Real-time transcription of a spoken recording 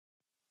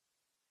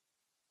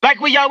Like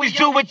we always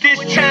do at this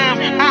time,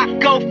 I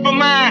go for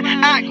mine,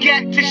 I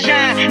get to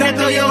shine. Now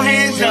throw your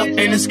hands up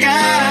in the sky.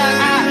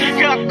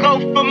 I go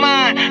for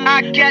mine,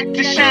 I get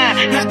to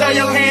shine. Now throw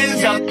your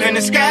hands up in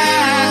the sky.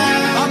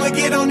 I'ma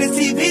get on this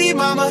TV,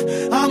 mama.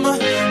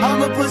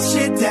 I'ma put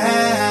shit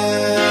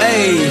down.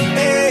 Hey,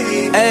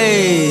 hey,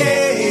 hey,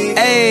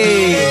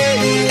 hey,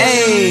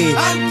 hey.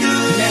 I'm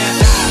good.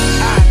 Now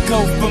I go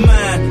for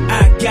mine,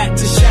 I got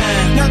to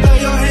shine. Now throw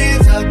your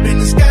hands up in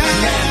the sky.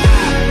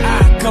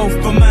 I go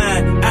for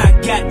mine, I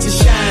got to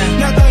shine.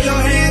 Now throw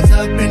your hands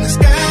up in the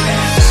sky.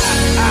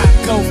 I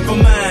go for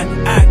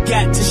mine, I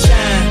got to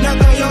shine. Now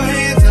throw your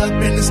hands up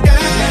in the sky.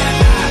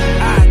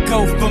 I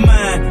go for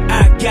mine,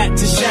 I got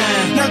to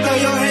shine. Now throw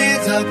your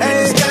hands up in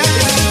the sky.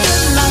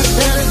 Like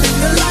everything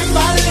the life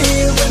I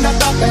live, when I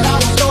thought that I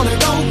was gonna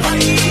go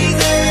crazy.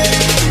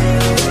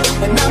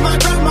 And now my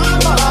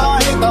grandmama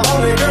ain't the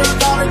only girl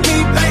calling me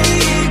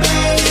baby.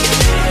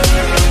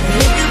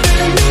 If you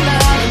feeling me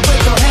now, then put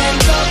your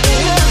hands up in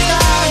the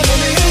sky. Let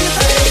me hear you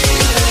say,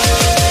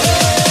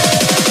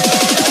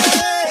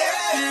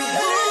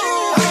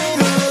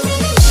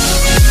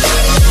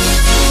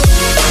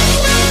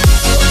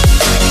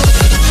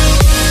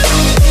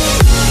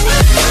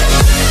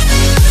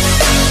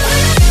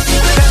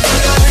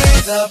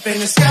 up in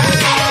the sky.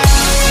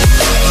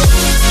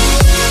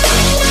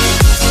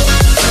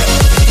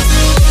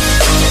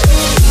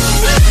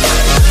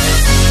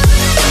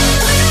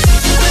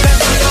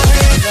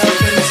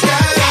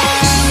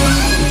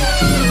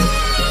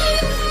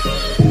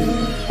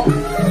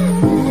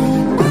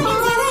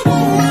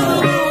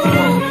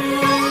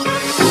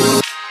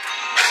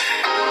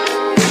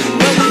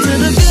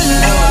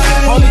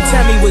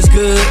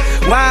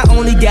 Why I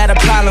only got a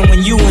problem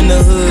when you in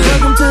the hood?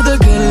 Welcome to the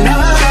good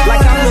life.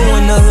 Like I'm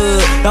doing the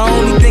hood. The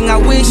only thing I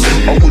wish a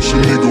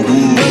nigga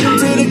would. Welcome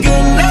to the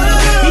good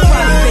life. He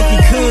probably think he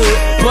could,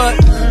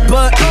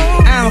 but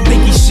I don't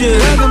think he should.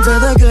 Welcome to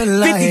the good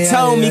life. 50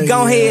 told me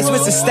go ahead,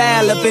 switch the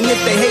style up, and if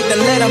they hate, then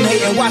let them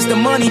hate and watch the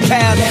money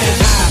pile down.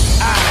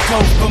 I go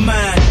for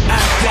mine, I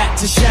got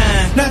to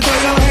shine. Now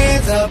throw your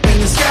hands up in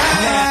the sky.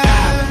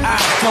 I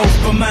go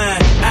for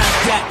mine, I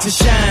got to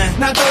shine.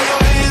 Now throw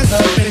your hands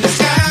up in the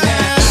sky.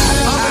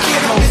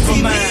 For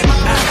mine,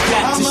 I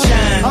got to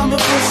shine. I'ma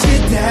push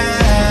it down.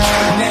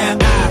 Now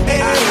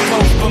I go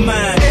for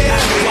mine, I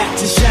got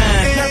to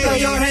shine. Now throw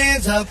your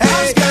hands up in the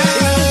sky.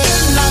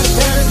 Like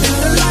everything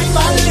the life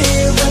I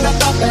live, when I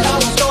thought that I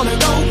was gonna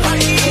go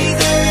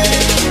crazy.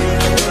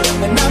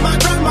 And now my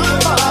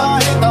grandmama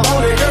ain't the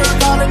only girl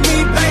calling me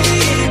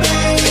baby.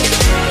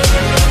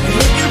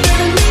 If you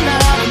feeling me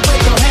now, then put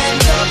your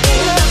hands up in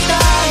the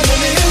sky. Let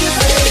me hear you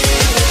say,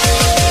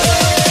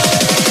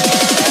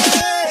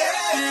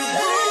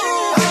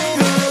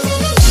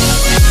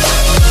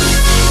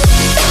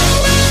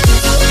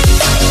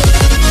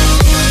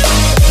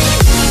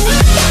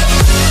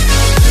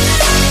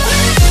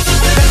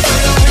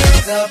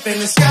 up in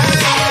the sky.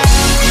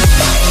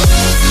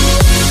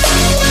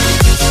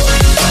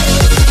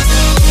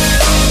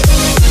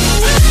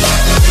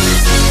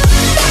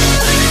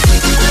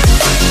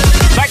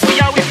 Like we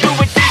always do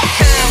with this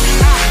town,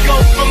 I go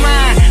for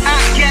mine, I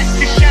get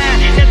to shine.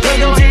 Now throw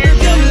your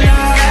hands up in the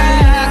sky.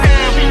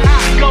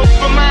 I go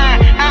for mine,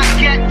 I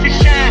get to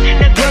shine.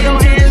 Now throw your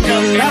hands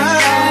up in the sky.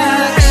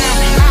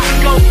 I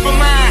go for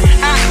mine,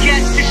 I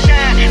get to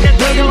shine. Now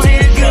throw your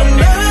hands up in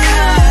the sky.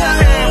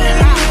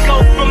 I go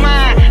for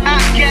mine, I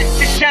get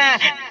to shine.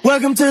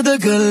 Welcome to the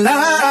good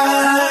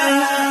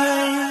life.